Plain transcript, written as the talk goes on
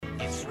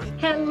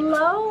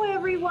Hello,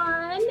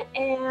 everyone,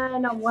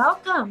 and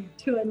welcome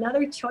to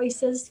another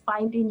Choices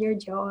Finding Your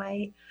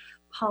Joy.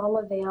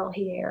 Paula Vail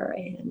here,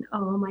 and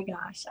oh my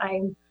gosh,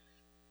 I'm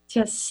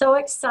just so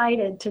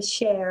excited to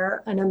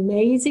share an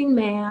amazing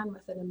man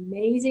with an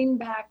amazing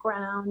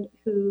background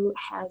who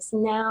has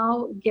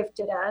now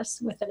gifted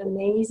us with an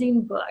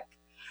amazing book.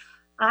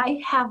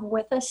 I have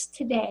with us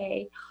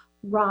today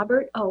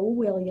Robert O.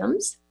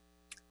 Williams.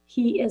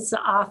 He is the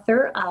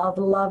author of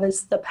Love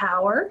is the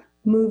Power,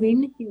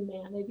 Moving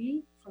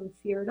Humanity from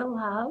Fear to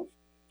Love.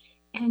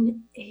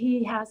 And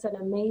he has an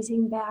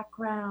amazing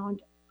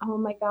background. Oh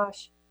my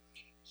gosh.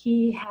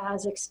 He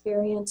has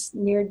experienced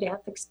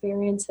near-death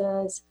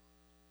experiences.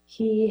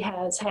 He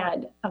has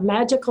had a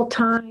magical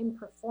time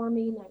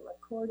performing and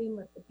recording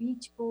with the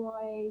Beach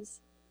Boys.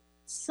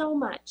 So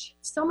much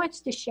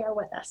to share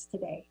with us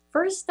today.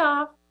 First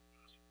off,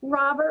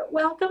 Robert,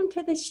 welcome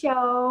to the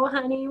show,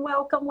 honey.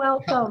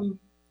 Welcome.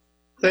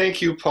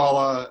 Thank you,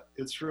 Paula.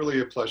 It's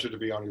really a pleasure to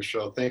be on your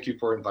show. Thank you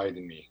for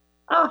inviting me.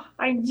 Oh,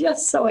 I'm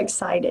just so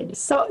excited.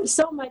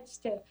 So much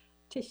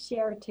to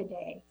share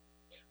today.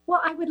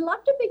 Well, I would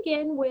love to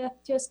begin with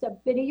just a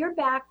bit of your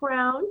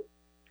background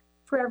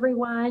for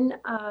everyone.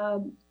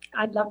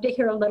 I'd love to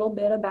hear a little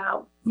bit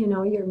about,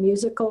 your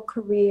musical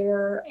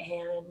career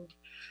and,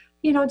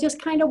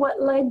 just kind of what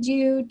led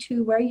you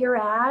to where you're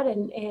at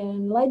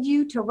and led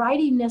you to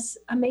writing this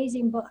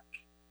amazing book.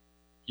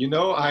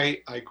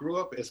 I grew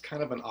up as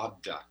kind of an odd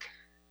duck,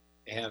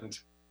 and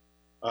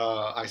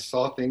I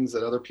saw things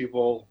that other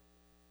people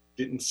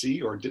didn't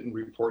see or didn't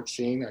report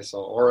seeing. I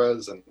saw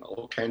auras and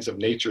all kinds of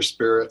nature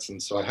spirits,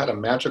 and so I had a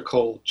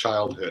magical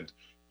childhood,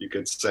 you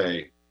could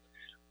say.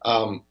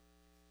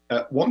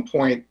 At one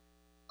point,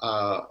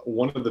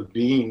 one of the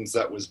beings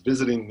that was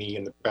visiting me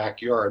in the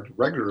backyard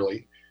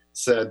regularly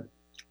said,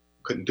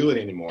 couldn't do it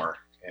anymore,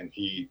 and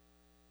he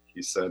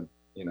said,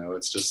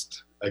 it's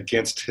just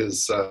against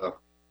his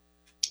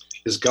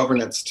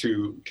governance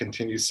to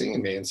continue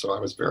seeing me. And so I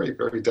was very,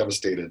 very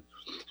devastated.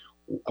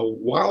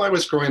 While I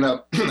was growing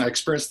up, I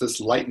experienced this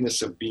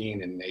lightness of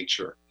being in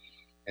nature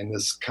and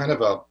this kind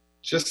of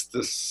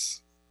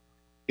this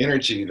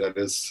energy that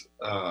is,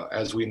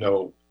 as we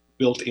know,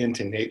 built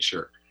into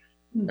nature.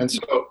 Mm-hmm. And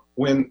so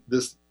when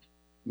this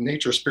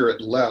nature spirit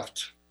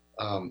left,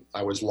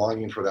 I was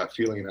longing for that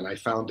feeling, and I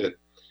found it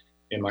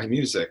in my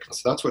music.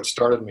 So that's what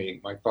started me.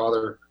 My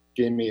father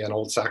gave me an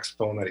old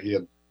saxophone that he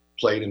had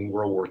played in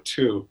World War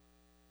II.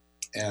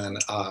 And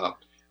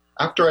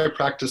after I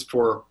practiced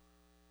for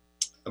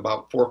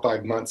about 4 or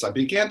 5 months, I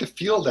began to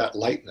feel that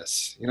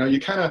lightness. You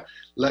kind of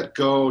let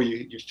go,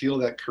 you feel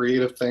that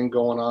creative thing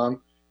going on.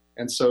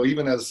 And so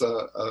even as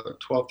a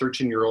 12,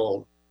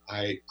 13-year-old,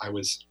 I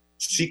was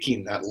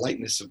seeking that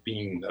lightness of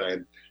being that I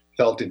had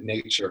felt in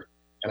nature,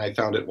 and I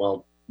found it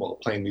while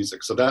playing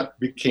music. So that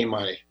became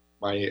my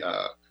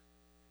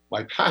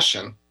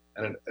passion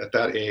at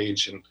that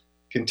age, and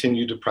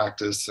continued to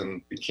practice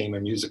and became a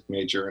music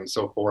major and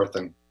so forth.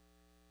 And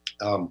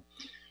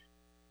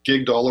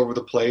gigged all over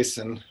the place,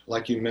 and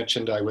like you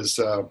mentioned, I was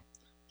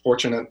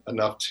fortunate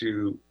enough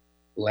to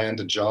land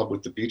a job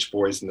with the Beach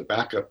Boys in the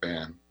backup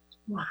band.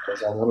 Wow. I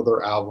was on one of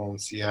their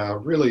albums. Yeah,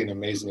 really an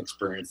amazing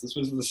experience. This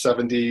was in the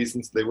 70s,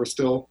 and they were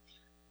still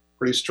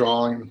pretty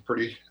strong and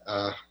pretty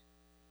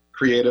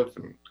creative,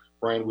 and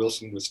Brian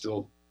Wilson was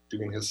still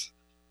doing his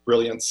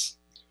brilliance.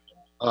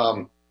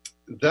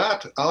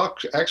 That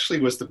actually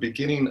was the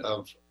beginning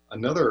of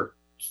another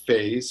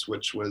phase,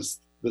 which was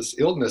this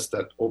illness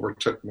that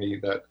overtook me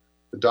that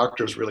the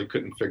doctors really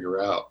couldn't figure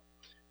out.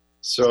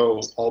 So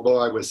although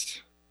I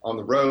was on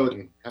the road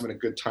and having a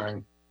good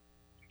time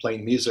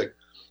playing music,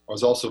 I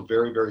was also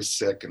very, very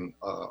sick, and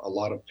a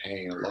lot of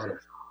pain, a lot of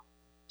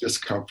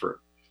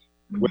discomfort,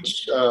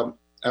 which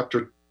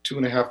after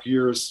 2.5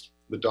 years,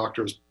 the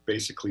doctors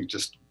basically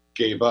just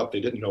gave up.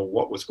 They didn't know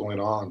what was going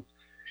on.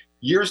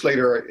 Years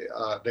later,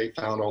 they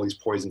found all these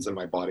poisons in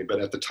my body, but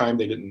at the time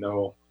they didn't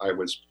know I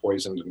was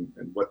poisoned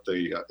and what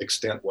the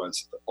extent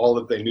was. All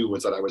that they knew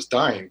was that I was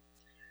dying.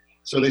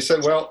 So they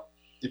said, well,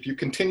 if you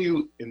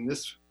continue in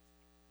this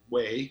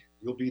way,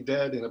 you'll be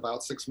dead in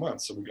about 6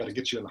 months. So we got to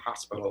get you in the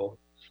hospital,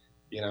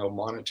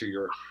 monitor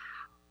your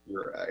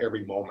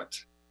every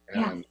moment.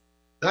 And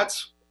that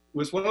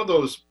was one of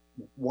those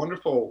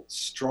wonderful,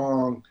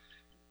 strong,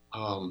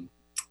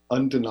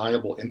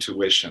 undeniable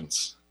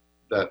intuitions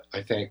that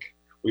I think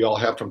we all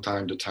have from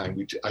time to time.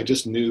 I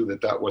just knew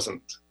that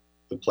wasn't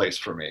the place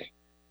for me.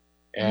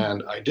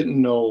 And I didn't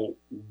know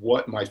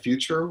what my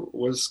future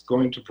was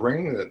going to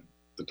bring.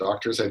 The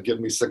doctors had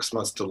given me 6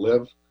 months to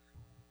live.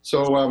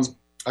 So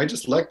I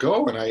just let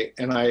go.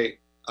 And I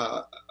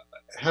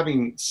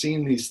having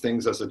seen these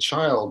things as a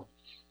child,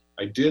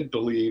 I did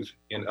believe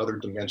in other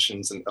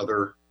dimensions and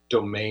other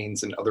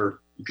domains and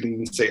you can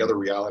even say other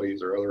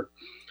realities or other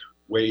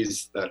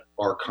ways that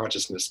our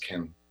consciousness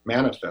can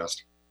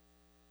manifest.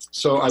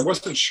 So I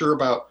wasn't sure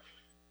about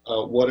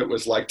what it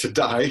was like to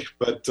die,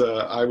 but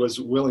I was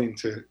willing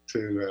to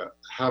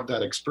have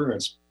that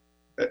experience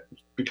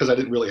because I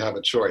didn't really have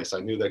a choice. I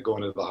knew that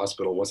going to the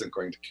hospital wasn't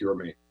going to cure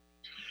me.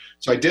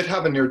 So I did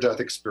have a near-death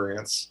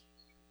experience.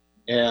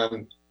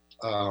 And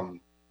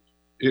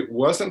it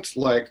wasn't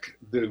like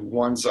the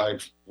ones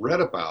I've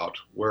read about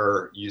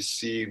where you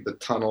see the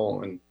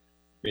tunnel and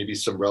maybe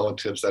some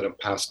relatives that have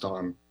passed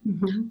on.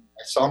 Mm-hmm.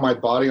 I saw my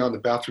body on the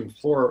bathroom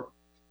floor,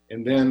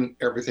 and then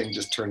everything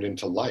just turned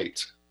into light.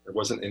 There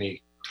wasn't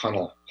any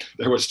tunnel.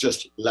 There was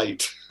just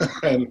light.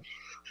 and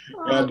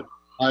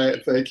I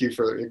thank you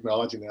for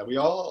acknowledging that. We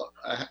all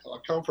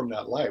come from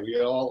that light.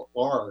 We all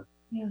are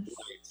light.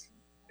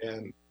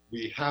 And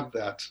we have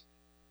that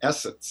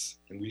essence,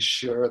 and we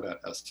share that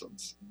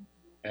essence.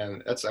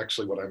 And that's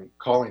actually what I'm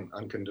calling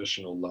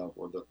unconditional love,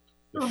 or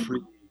the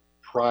free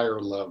prior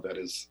love that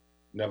is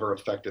never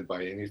affected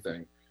by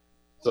anything.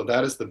 So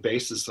that is the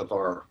basis of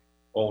our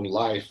own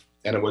life.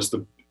 And it was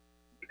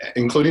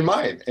including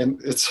mine. And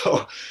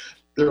so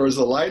there was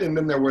a light, and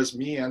then there was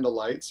me and a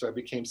light. So I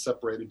became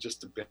separated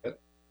just a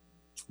bit,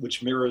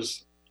 which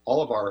mirrors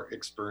all of our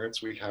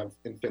experience. We have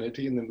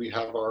infinity, and then we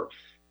have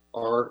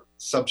our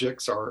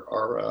subjects,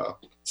 our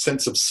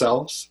sense of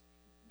selves.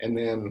 And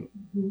then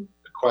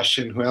the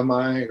question, who am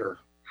I, or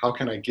how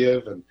can I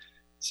give? And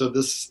so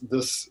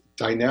this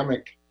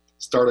dynamic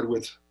started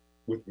with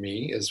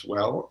me as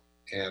well.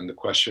 And the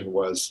question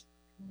was,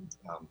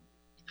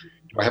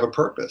 do I have a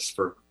purpose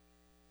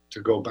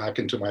to go back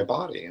into my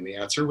body? And the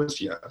answer was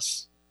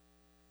yes.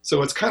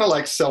 So it's kind of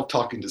like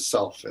self-talking to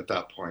self at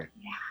that point.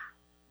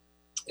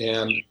 Yeah.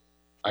 And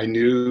I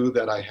knew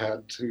that I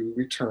had to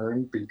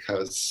return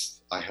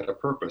because I had a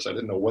purpose. I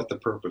didn't know what the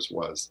purpose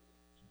was.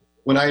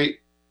 When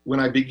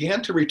I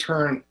began to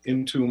return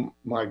into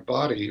my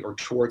body, or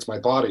towards my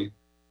body,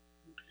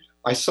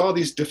 I saw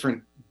these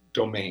different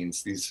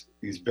domains, these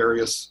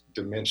various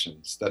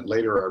dimensions that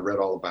later I read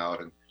all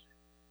about.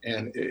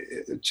 And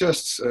it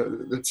just,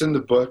 it's in the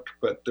book,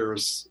 but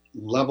there's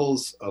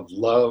levels of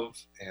love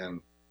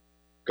and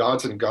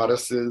gods and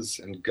goddesses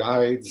and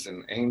guides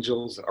and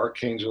angels and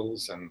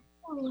archangels and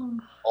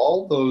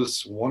all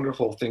those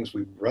wonderful things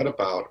we've read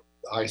about,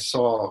 I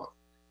saw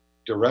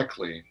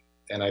directly.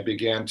 And I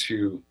began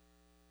to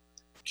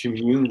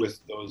commune with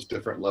those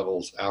different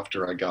levels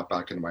after I got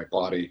back into my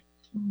body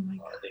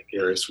in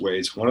various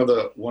ways. One of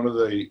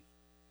the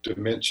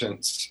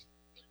dimensions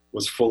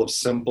was full of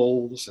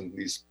symbols and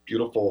these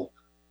beautiful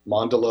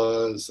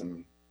mandalas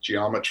and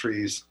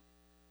geometries,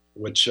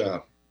 which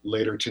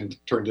later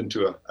turned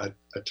into a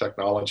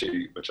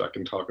technology, which I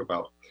can talk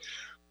about.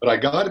 But I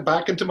got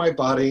back into my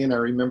body, and I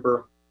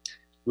remember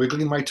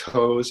wiggling my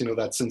toes,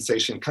 that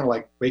sensation, kind of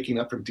like waking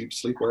up from deep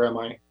sleep. Where am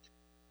I?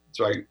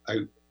 So I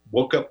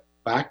woke up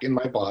back in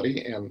my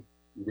body and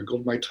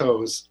wiggled my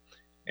toes.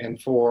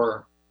 And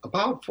for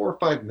about 4 or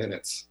 5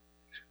 minutes,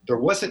 there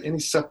wasn't any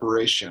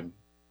separation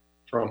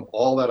from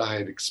all that I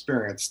had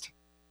experienced,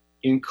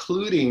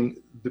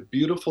 including the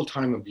beautiful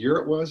time of year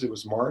it was. It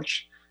was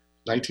March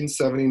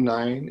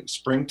 1979,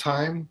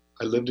 springtime.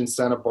 I lived in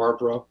Santa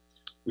Barbara.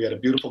 We had a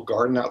beautiful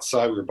garden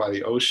outside. We were by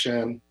the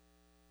ocean.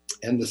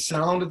 And the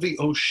sound of the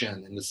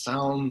ocean and the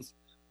sounds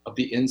of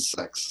the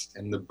insects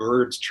and the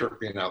birds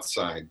chirping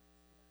outside,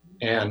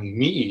 and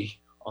me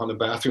on the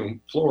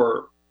bathroom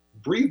floor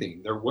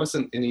breathing. There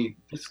wasn't any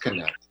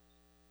disconnect.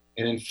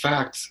 And in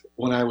fact,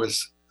 when I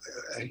was,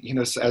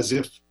 as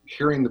if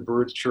hearing the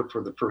birds chirp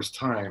for the first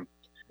time,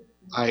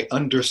 I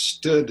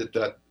understood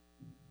that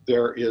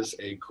there is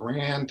a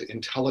grand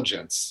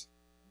intelligence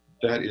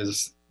that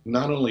is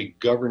not only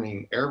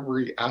governing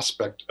every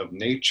aspect of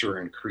nature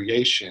and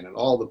creation and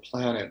all the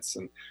planets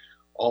and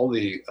all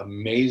the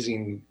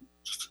amazing,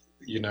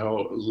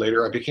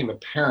 later I became a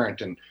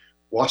parent and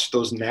watched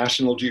those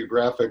National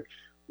Geographic,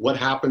 what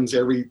happens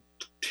every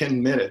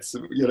 10 minutes,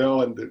 and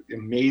the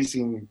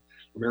amazing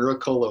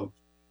miracle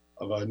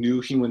of a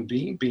new human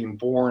being being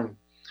born.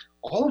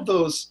 All of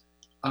those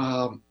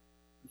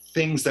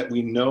things that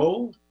we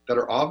know that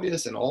are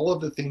obvious, and all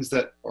of the things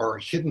that are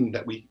hidden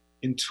that we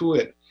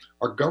intuit,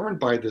 are governed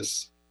by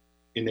this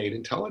innate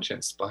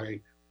intelligence, by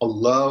a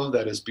love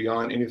that is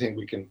beyond anything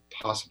we can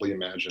possibly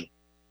imagine.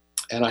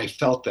 And I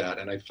felt that,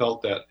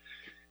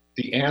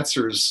 the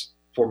answers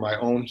for my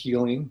own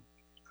healing,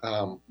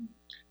 and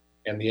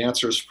the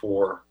answers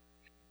for,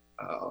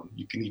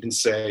 you can even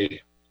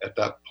say at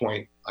that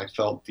point, I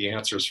felt the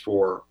answers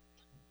for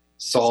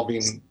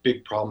solving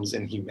big problems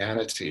in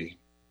humanity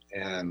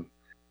and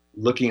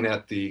looking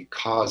at the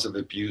cause of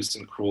abuse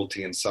and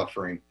cruelty and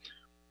suffering,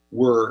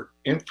 were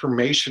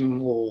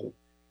informational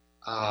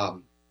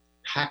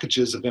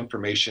packages of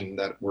information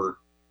that were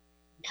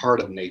part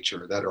of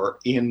nature, that are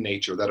in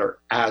nature, that are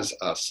as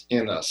us,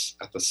 in us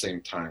at the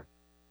same time.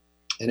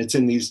 And it's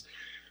in these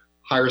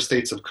higher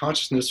states of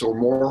consciousness, or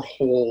more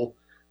whole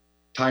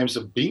times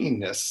of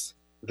beingness,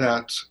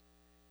 that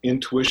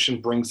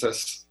intuition brings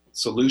us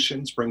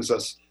solutions, brings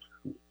us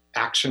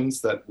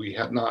actions that we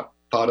had not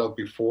thought of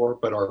before,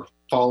 but are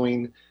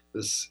following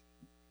this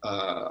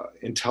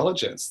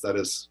intelligence that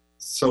is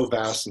so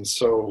vast and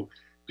so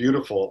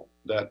beautiful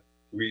that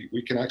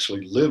we can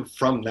actually live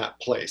from that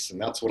place.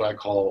 And that's what I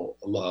call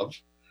love.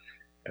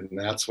 And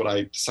that's what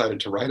I decided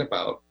to write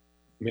about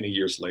many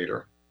years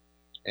later.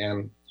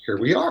 And here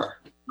we are.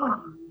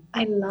 Oh,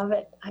 I love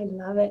it. I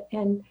love it.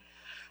 And,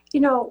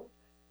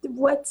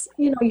 what's,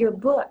 your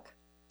book,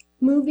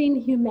 Moving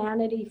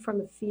Humanity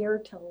from Fear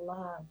to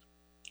Love.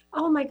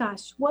 Oh my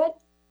gosh, what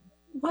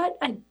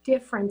a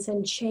difference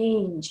and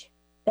change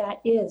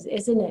that is,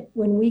 isn't it?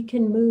 When we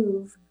can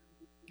move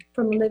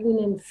from living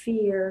in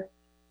fear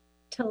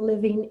to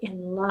living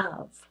in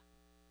love.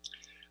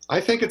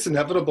 I think it's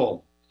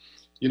inevitable.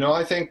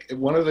 I think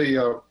one of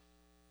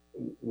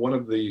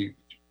the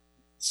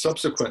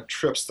subsequent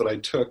trips that I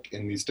took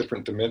in these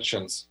different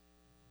dimensions,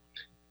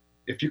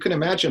 if you can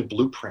imagine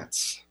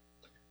blueprints.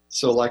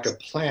 So like a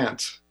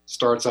plant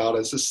starts out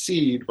as a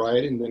seed,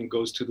 right? And then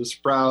goes to the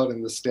sprout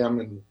and the stem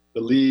and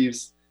the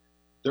leaves.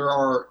 There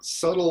are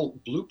subtle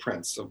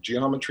blueprints of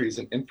geometries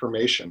and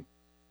information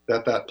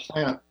that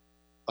plant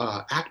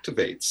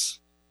activates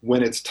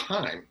when it's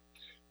time.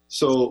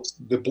 So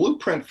the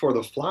blueprint for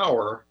the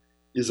flower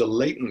is a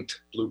latent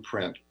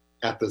blueprint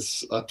at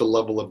the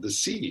level of the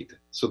seed.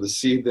 So the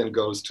seed then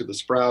goes to the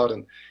sprout,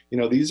 and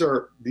these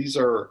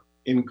are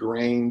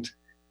ingrained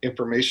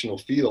informational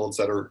fields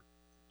that are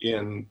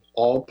in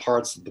all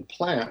parts of the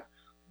plant,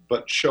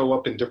 but show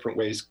up in different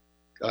ways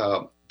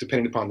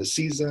depending upon the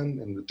season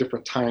and the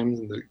different times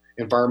and the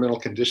environmental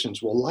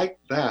conditions. Well, like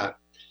that,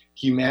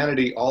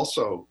 humanity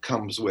also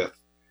comes with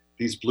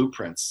these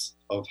blueprints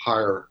of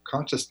higher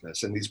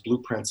consciousness and these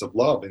blueprints of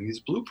love and these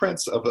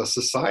blueprints of a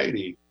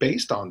society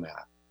based on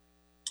that.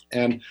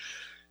 And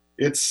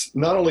it's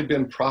not only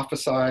been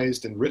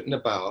prophesized and written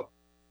about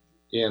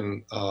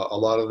in a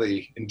lot of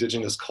the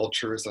indigenous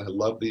cultures. I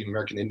love the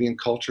American Indian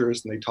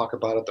cultures, and they talk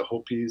about it, the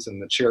Hopis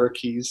and the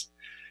Cherokees.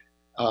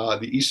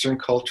 The Eastern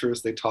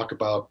cultures, they talk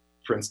about,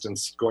 for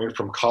instance, going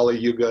from Kali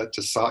Yuga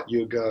to Sat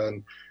Yuga,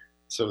 and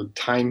so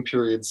time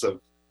periods of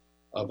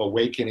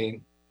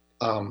awakening.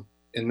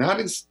 And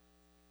that is,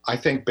 I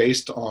think,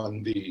 based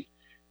on the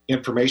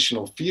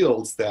informational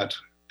fields that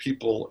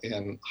people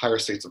in higher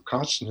states of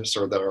consciousness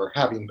or that are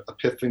having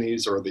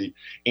epiphanies, or the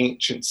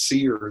ancient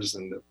seers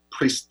and the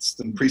priests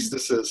and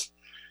priestesses,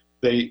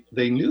 they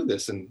knew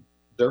this, and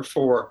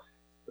therefore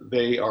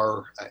they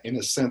are, in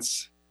a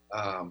sense,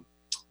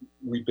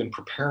 we've been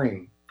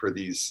preparing for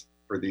these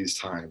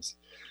times.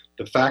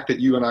 The fact that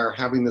you and I are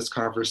having this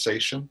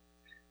conversation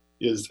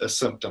is a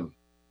symptom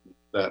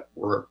that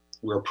we're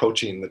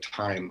approaching the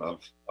time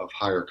of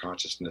higher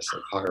consciousness,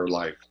 of higher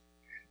life.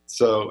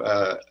 So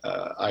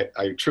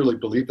I truly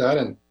believe that,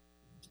 and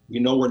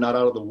we're not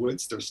out of the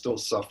woods. There's still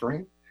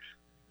suffering,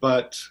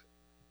 but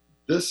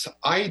this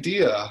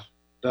idea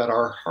that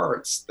our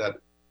hearts, that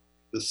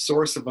the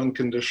source of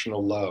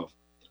unconditional love,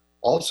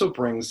 also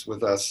brings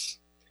with us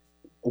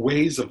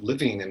ways of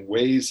living and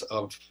ways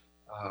of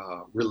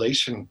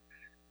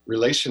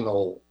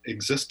relational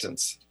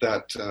existence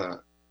that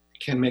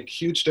can make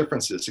huge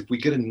differences if we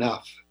get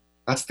enough.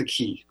 That's the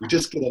key. We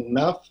just get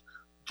enough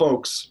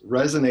folks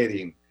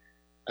resonating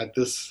at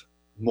this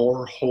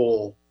more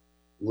whole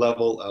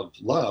level of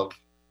love,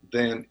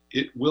 then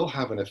it will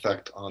have an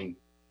effect on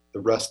the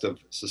rest of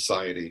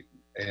society.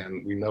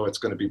 And we know it's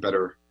going to be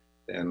better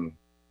than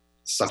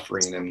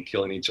suffering and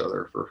killing each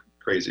other for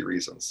crazy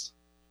reasons.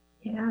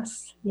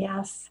 Yes,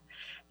 yes.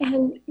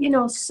 And,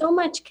 so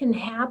much can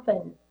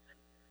happen,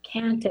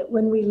 can't it,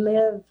 when we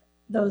live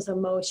those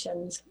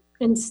emotions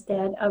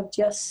instead of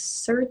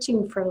just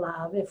searching for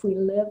love. If we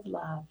live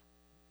love,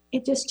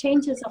 it just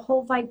changes the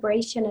whole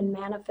vibration and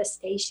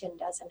manifestation,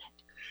 doesn't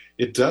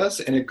it? It does,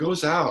 and it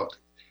goes out.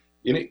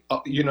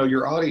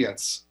 Your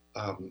audience.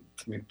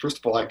 First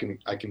of all, I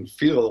can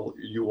feel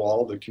you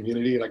all, the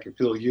community, and I can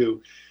feel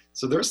you.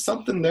 So there's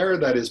something there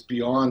that is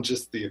beyond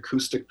just the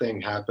acoustic thing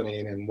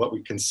happening and what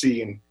we can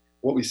see and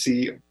what we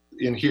see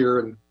and hear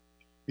and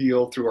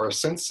feel through our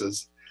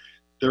senses.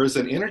 There is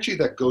an energy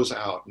that goes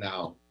out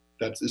now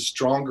that is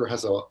stronger,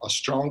 has a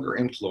stronger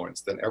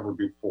influence than ever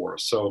before.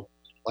 So,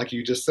 like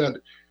you just said,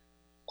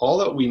 all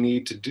that we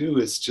need to do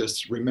is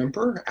just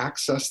remember,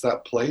 access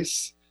that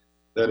place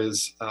that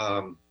is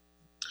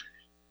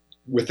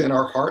within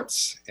our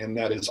hearts and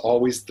that is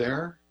always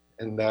there,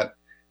 and that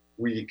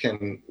we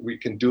can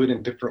do it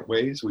in different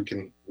ways. We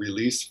can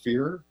release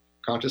fear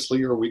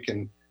consciously, or we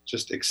can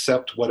just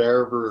accept what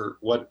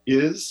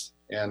is,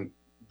 and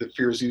the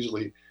fears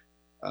usually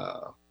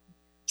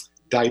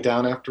die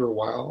down after a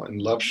while,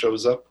 and love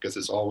shows up because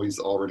it's always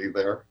already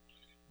there.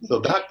 So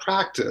that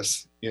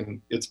practice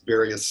in its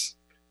various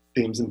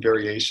themes and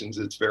variations,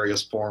 its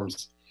various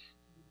forms,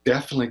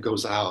 definitely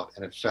goes out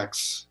and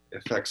affects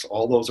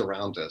all those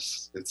around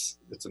us. It's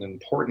an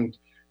important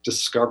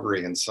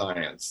discovery in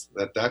science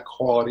that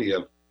quality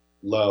of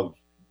love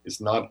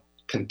is not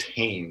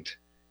contained.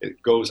 It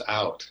goes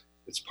out.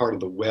 It's part of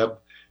the web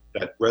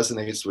that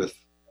resonates with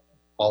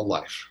all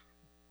life.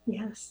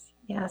 Yes,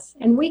 yes.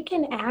 And we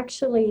can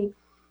actually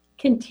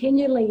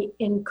continually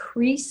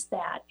increase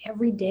that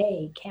every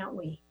day, can't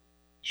we?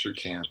 Sure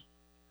can.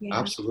 Yeah.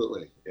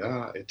 Absolutely.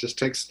 Yeah. It just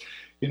takes,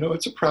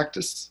 it's a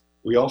practice.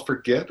 We all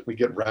forget. We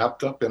get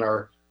wrapped up in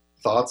our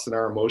thoughts and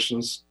our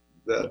emotions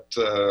that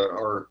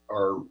are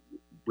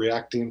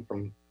reacting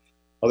from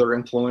other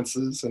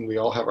influences, and we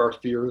all have our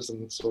fears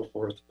and so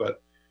forth.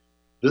 But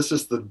this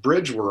is the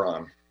bridge we're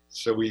on.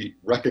 So we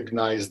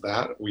recognize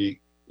that, we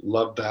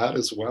love that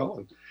as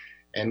well.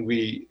 And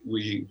we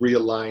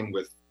realign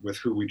with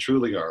who we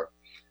truly are.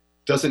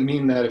 Doesn't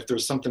mean that if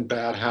there's something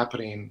bad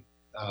happening,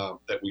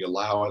 that we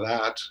allow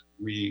that.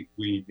 We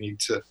need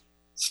to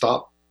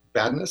stop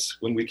badness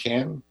when we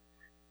can,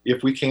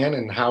 if we can,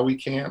 and how we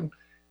can.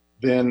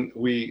 Then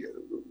we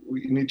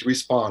need to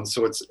respond.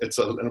 So it's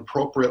an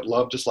appropriate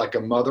love, just like a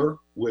mother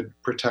would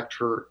protect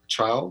her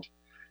child,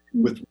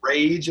 with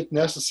rage if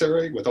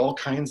necessary, with all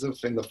kinds of,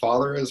 and the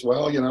father as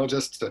well.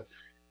 Just to,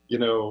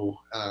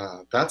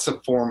 that's a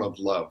form of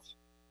love,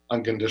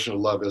 unconditional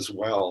love as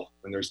well.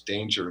 When there's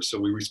danger, so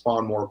we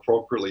respond more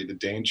appropriately to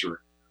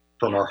danger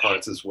from our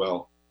hearts as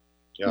well.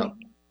 Yeah.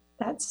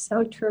 That's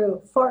so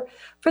true. For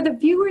the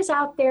viewers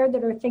out there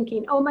that are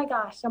thinking, oh my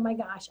gosh,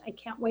 I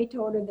can't wait to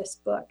order this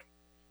book.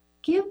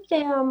 Give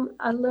them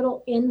a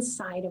little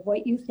insight of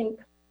what you think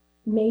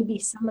may be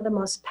some of the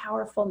most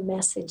powerful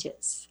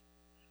messages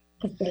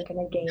that they're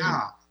going to gain.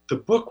 Yeah, the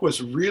book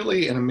was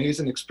really an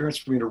amazing experience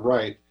for me to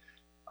write.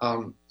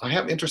 I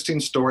have interesting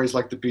stories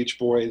like the Beach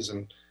Boys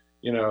and,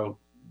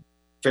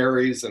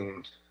 fairies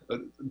and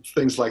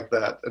things like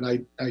that.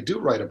 And I do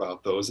write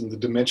about those and the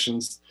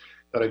dimensions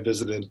that I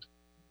visited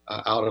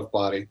out of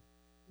body.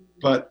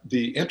 But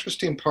the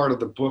interesting part of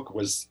the book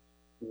was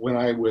when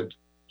I would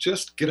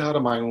just get out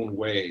of my own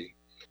way.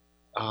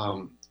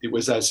 It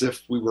was as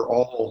if we were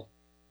all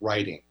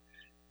writing.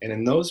 And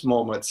in those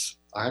moments,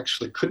 I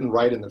actually couldn't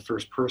write in the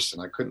first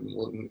person.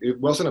 It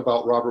wasn't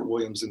about Robert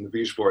Williams and the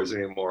Beach Boys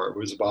anymore. It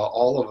was about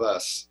all of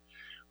us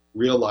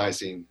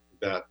realizing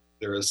that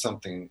there is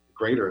something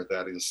greater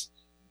that is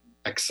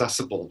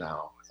accessible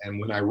now. And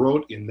when I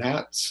wrote in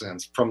that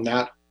sense, from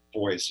that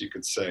voice, you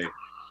could say,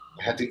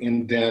 I had to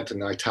indent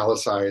and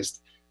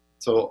italicized.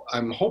 So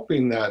I'm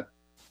hoping that,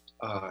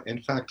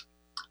 in fact,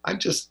 I'm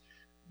just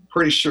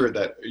pretty sure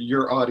that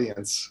your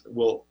audience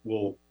will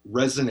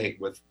resonate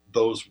with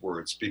those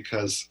words,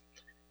 because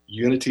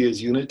unity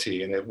is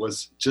unity, and it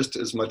was just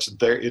as much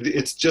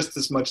it's just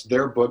as much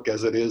their book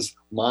as it is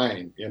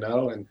mine, and I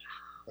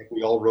think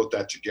we all wrote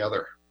that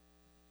together.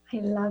 I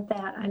love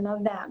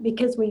that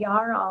because we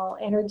are all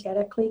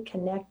energetically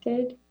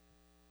connected.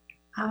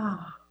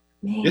 Oh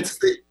man,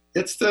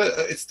 it's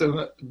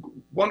the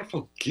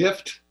wonderful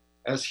gift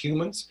as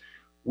humans.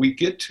 We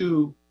get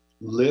to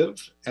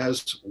live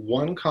as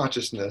one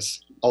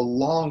consciousness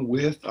along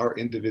with our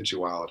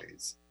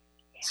individualities.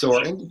 So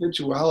our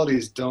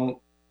individualities don't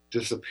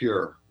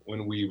disappear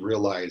when we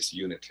realize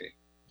unity.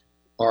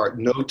 Our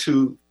no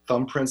two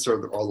thumbprints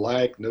are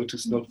alike, no two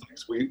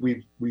snowflakes.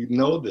 We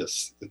know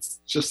this. It's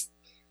just,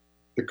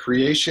 the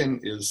creation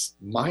is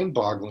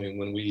mind-boggling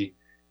when we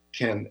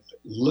can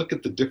look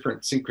at the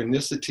different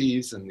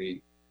synchronicities and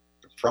the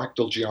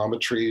fractal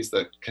geometries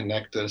that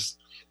connect us,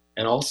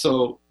 and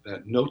also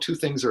that no two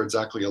things are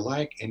exactly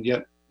alike, and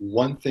yet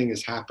one thing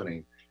is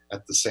happening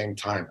at the same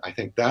time. I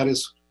think that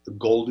is the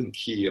golden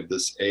key of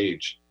this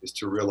age, is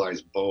to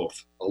realize both,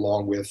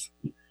 along with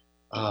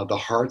the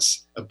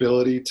heart's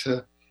ability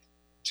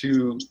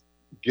to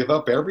give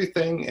up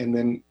everything and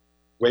then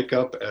wake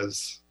up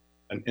as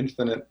an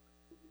infinite,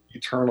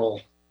 eternal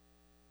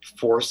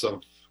force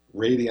of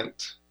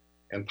radiant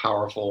and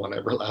powerful and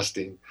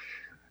everlasting,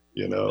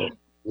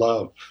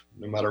 love,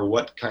 no matter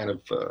what kind of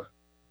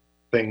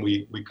thing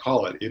we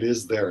call it. It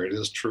is there. It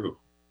is true.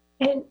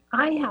 And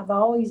I have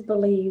always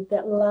believed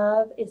that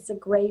love is the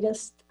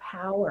greatest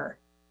power.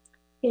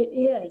 It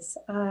is.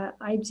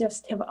 I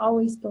just have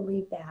always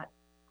believed that.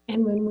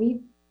 And when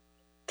we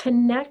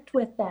connect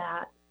with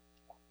that,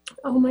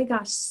 oh my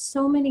gosh,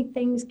 so many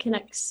things can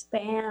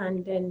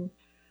expand, and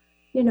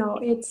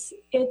it's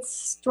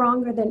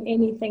stronger than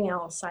anything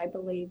else, I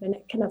believe, and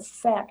it can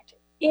affect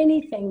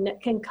anything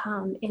that can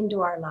come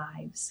into our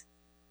lives.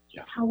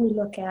 Yeah. How we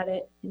look at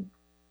it, and,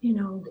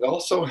 It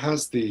also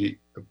has the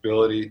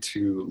ability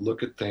to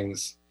look at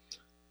things,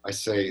 I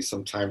say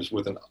sometimes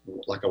with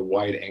like a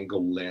wide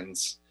angle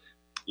lens.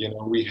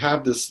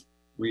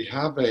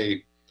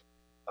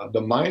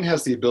 The mind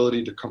has the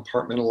ability to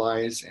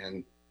compartmentalize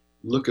and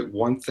look at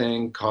one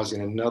thing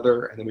causing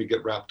another, and then we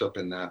get wrapped up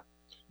in that.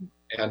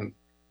 And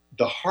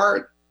the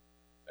heart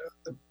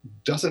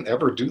doesn't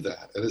ever do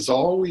that. It is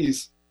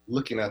always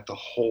looking at the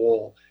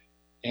whole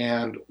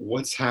and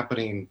what's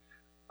happening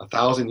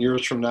 1,000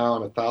 years from now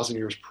and 1,000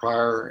 years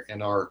prior,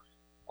 and our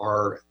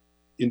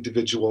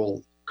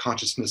individual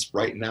consciousness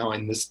right now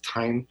in this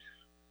time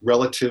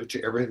relative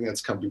to everything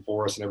that's come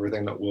before us and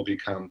everything that will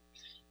become.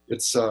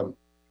 It's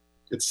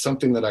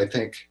something that I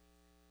think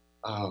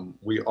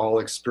we all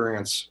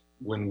experience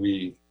when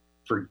we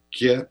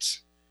forget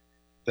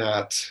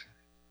that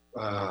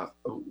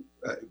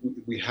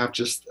we have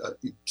just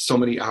so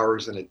many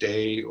hours in a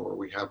day, or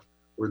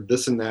we're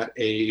this and that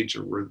age,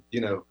 or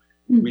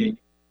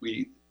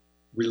we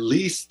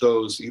release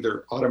those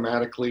either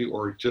automatically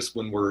or just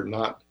when we're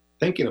not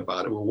thinking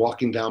about it. We're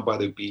walking down by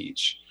the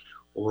beach,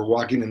 or we're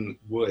walking in the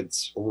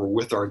woods, or we're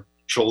with our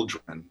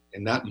children,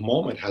 and that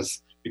moment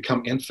has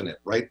become infinite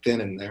right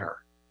then and there,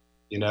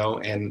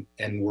 and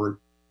we're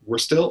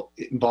still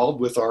involved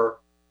with our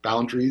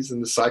boundaries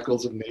and the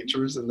cycles of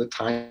natures and the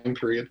time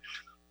period,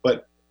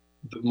 but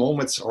the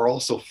moments are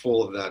also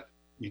full of that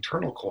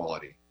eternal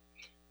quality.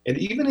 And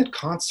even at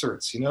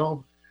concerts,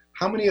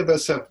 how many of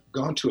us have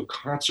gone to a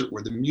concert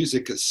where the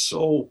music is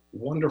so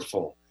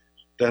wonderful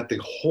that the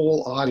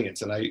whole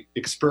audience, and I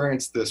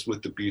experienced this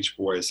with the Beach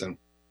Boys, and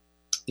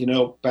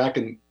back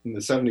in the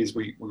 70s,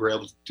 we were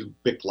able to do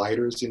big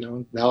lighters,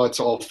 now it's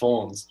all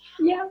phones.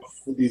 Yes.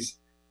 These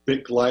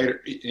big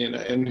lighter,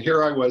 and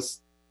here I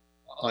was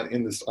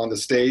on the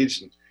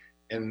stage,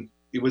 and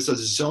it was a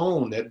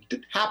zone that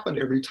didn't happen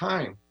every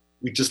time.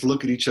 We just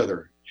look at each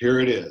other. Here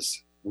it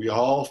is. We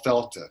all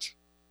felt it.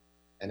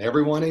 And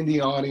everyone in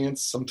the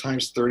audience,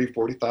 sometimes 30,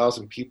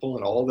 40,000 people,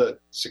 and all the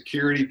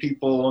security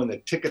people and the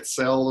ticket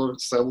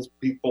sales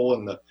people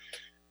and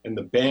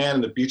the band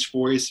and the Beach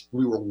Boys,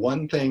 we were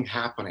one thing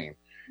happening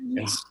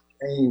and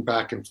swaying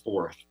back and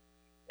forth.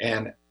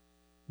 And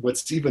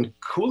what's even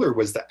cooler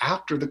was that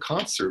after the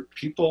concert,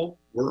 people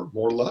were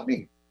more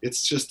loving.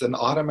 It's just an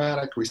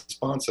automatic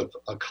response of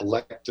a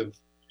collective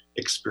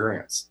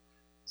experience.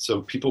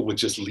 So people would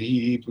just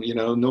leave,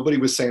 nobody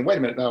was saying, wait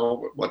a minute,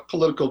 now, what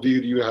political view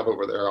do you have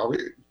over there?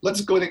 Let's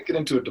go and get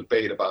into a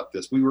debate about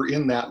this. We were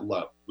in that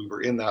love. We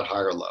were in that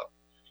higher love.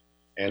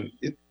 And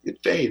it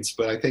fades,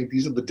 but I think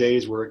these are the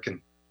days where it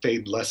can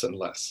fade less and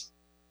less.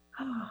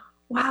 Oh,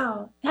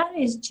 wow. That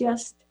is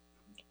just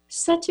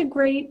such a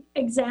great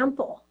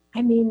example.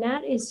 I mean,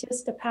 that is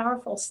just a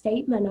powerful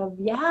statement of,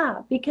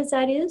 because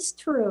that is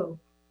true.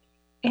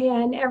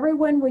 And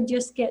everyone would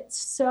just get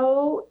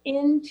so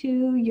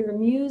into your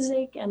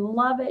music and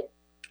love it.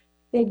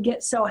 They'd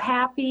get so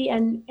happy,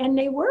 and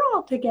they were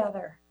all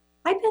together.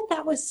 I bet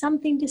that was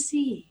something to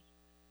see.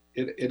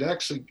 It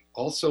actually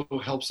also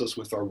helps us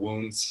with our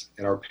wounds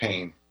and our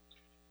pain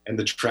and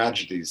the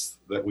tragedies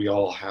that we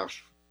all have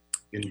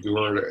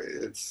endured.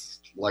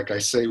 It's like I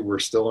say, we're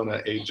still in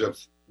an age of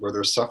where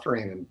there's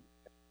suffering and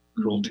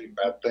cruelty,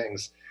 bad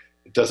things.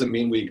 It doesn't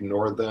mean we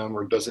ignore them,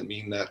 or it doesn't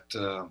mean that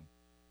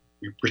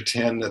we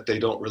pretend that they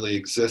don't really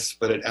exist,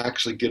 but it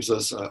actually gives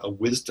us a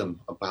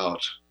wisdom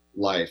about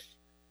life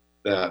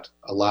that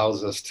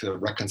allows us to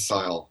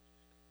reconcile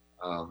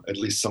at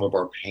least some of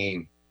our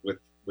pain with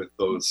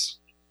those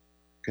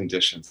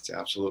conditions.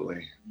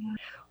 Absolutely.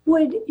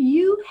 Would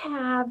you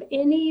have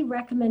any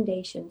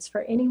recommendations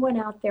for anyone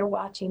out there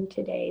watching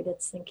today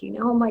that's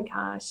thinking, oh my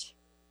gosh,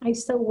 I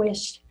so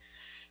wish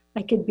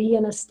I could be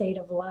in a state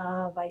of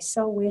love. I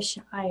so wish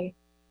I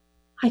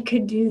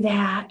could do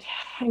that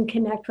and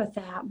connect with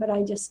that, but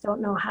I just don't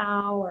know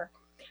how. Or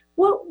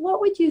what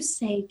would you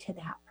say to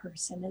that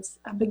person as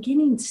a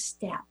beginning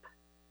step?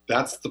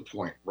 That's the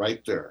point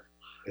right there.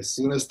 As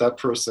soon as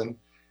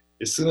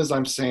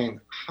I'm saying,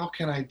 how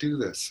can I do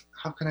this?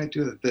 How can I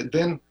do that?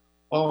 Then,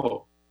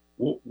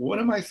 what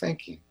am I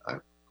thinking?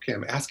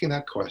 I'm asking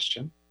that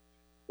question.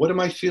 What am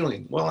I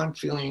feeling? Well, I'm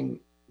feeling,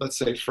 let's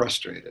say,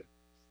 frustrated.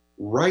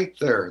 Right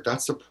there,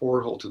 that's a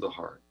porthole to the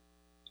heart.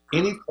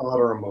 Any thought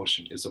or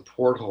emotion is a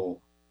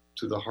porthole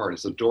to the heart.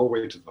 It's a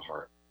doorway to the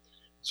heart.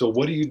 So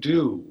what do you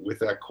do with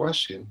that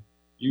question?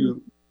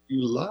 You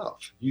love.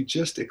 You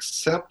just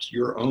accept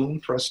your own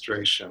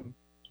frustration,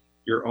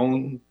 your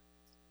own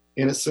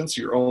innocence,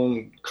 your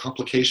own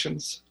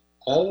complications,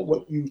 all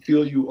what you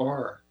feel you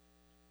are.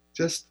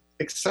 Just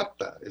accept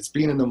that. It's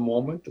being in the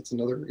moment. It's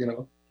another,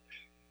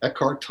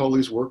 Eckhart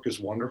Tolle's work is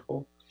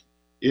wonderful.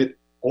 It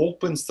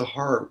opens the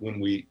heart when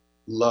we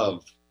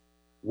love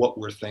what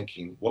we're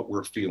thinking, what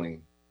we're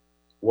feeling,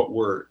 what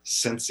we're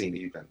sensing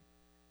even.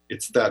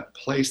 It's that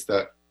place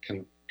that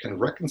can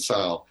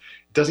reconcile.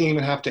 It doesn't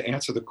even have to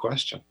answer the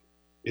question.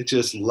 It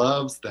just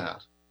loves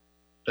that.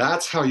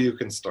 That's how you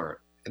can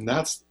start. And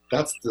that's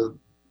the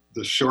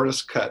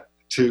shortest cut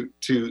to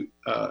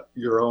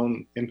your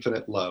own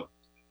infinite love,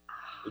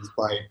 is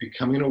by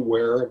becoming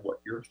aware of what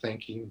you're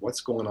thinking,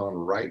 what's going on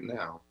right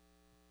now,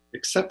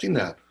 accepting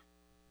that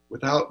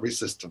without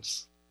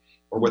resistance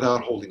or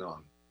without holding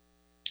on.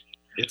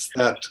 It's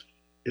the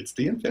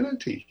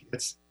infinity.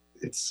 It's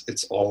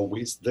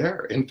always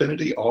there.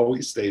 Infinity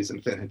always stays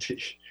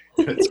infinity.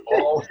 It's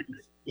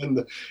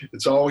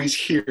always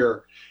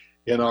here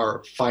in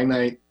our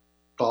finite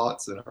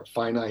thoughts and our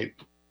finite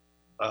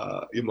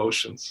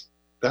emotions.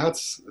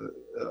 It's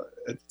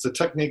a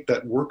technique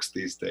that works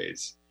these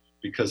days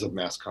because of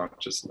mass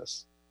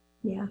consciousness.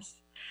 Yes.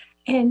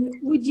 And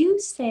would you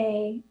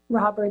say,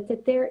 Robert,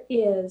 that there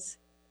is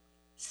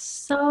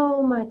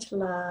so much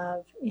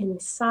love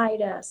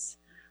inside us,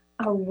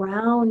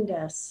 around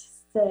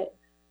us, that,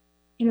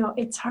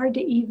 it's hard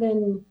to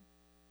even,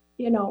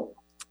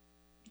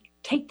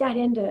 take that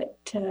into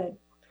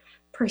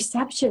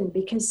perception,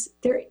 because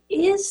there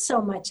is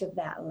so much of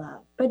that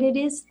love, but it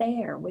is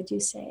there, would you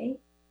say?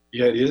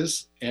 Yeah, it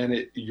is.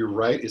 And you're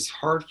right. It's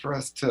hard for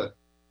us to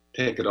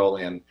take it all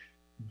in.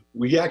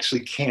 We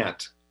actually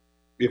can't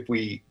if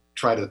we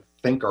try to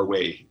think our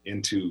way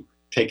into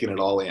taking it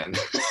all in.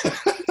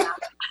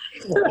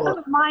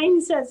 The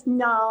mind says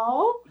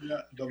no.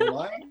 Yeah, the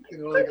mind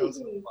can only go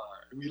so far.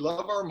 We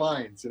love our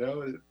minds,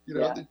 they're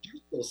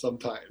useful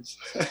sometimes.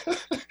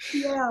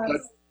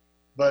 Yes.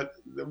 But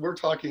we're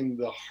talking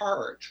the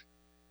heart.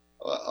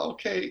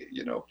 Okay,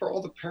 for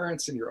all the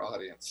parents in your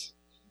audience,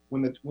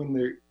 when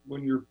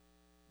your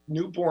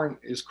newborn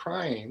is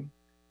crying,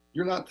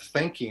 you're not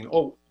thinking,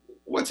 oh,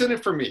 what's in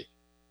it for me?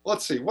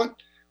 Let's see, what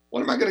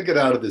am I going to get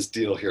out of this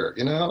deal here?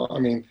 I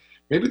mean,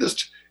 maybe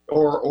this,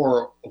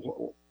 or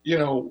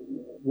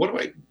what do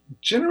I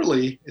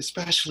generally,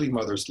 especially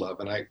mothers love,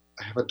 and I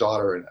have a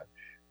daughter, and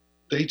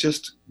they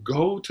just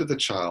go to the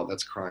child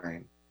that's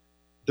crying.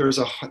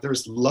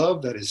 There's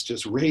love that is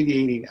just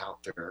radiating out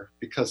there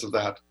because of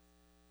that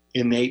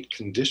innate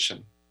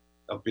condition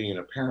of being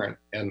a parent,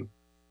 and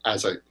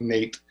as an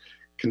innate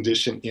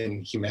condition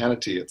in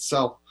humanity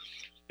itself.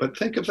 But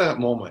think of that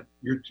moment.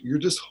 You're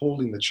just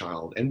holding the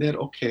child, and then,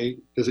 okay,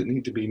 does it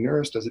need to be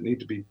nursed? Does it need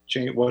to be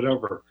changed?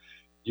 Whatever,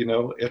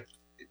 if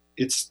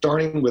it's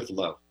starting with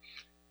love,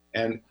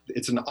 and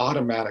it's an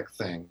automatic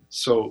thing.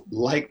 So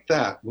like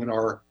that, when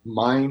our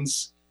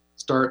minds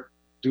start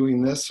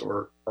doing this,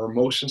 or our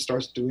emotion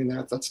starts doing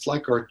that, that's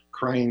like our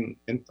crying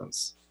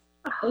infants.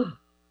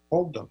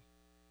 Hold them.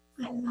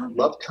 I love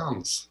Love it.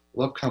 comes.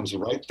 Love comes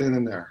right then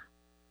and there.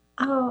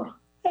 Oh,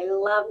 I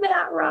love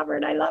that,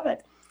 Robert. I love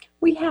it.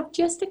 We have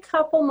just a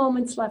couple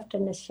moments left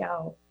in the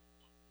show.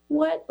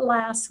 What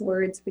last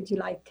words would you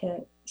like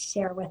to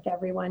share with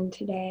everyone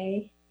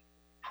today?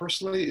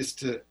 Personally,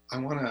 I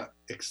want to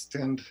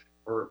extend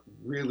or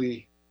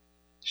really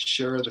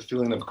share the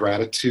feeling of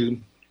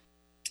gratitude,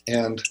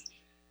 and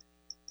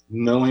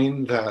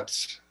knowing that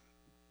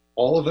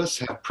all of us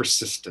have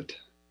persisted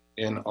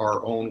in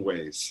our own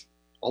ways.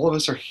 All of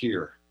us are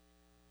here,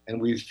 and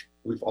we've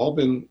all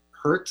been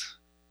hurt.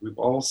 We've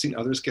all seen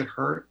others get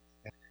hurt.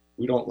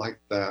 We don't like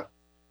that,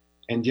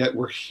 and yet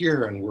we're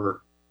here, and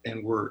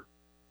we're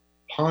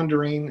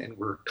pondering, and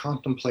we're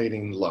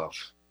contemplating love,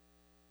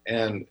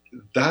 and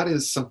that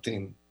is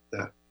something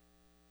that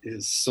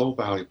is so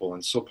valuable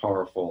and so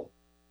powerful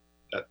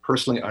that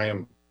personally I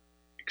am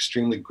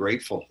extremely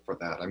grateful for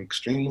that. I'm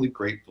extremely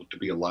grateful to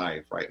be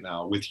alive right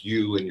now with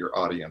you and your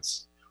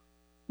audience.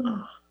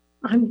 Oh,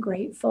 I'm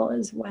grateful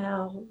as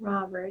well,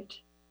 Robert,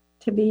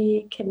 to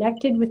be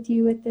connected with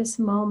you at this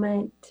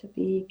moment, to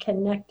be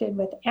connected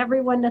with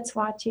everyone that's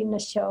watching the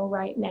show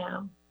right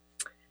now.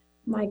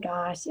 My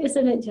gosh,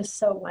 isn't it just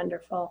so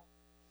wonderful?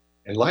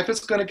 And life is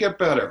going to get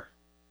better.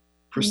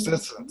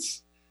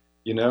 Persistence.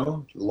 A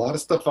lot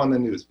of stuff on the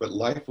news, but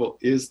life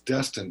is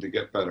destined to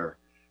get better.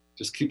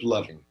 Just keep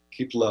loving,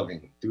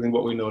 doing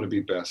what we know to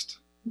be best.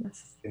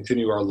 Yes.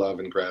 Continue our love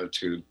and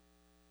gratitude.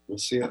 We'll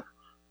see it.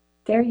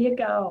 There you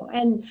go.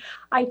 And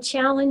I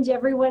challenge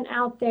everyone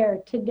out there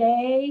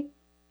today,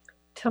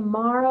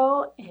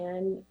 tomorrow,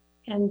 and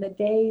the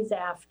days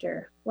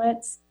after.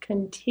 Let's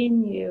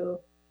continue,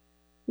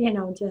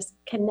 just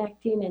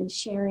connecting and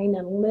sharing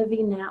and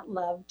living that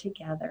love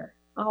together.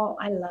 Oh,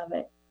 I love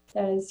it.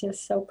 That is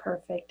just so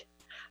perfect.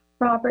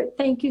 Robert,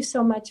 thank you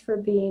so much for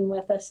being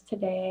with us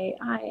today.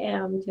 I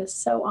am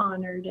just so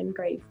honored and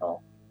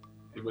grateful.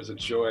 It was a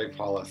joy,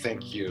 Paula.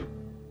 Thank you.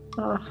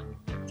 Oh,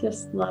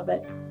 just love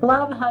it.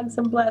 Love, hugs,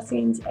 and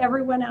blessings.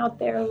 Everyone out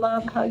there,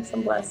 love, hugs,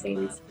 and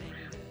blessings.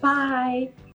 Bye.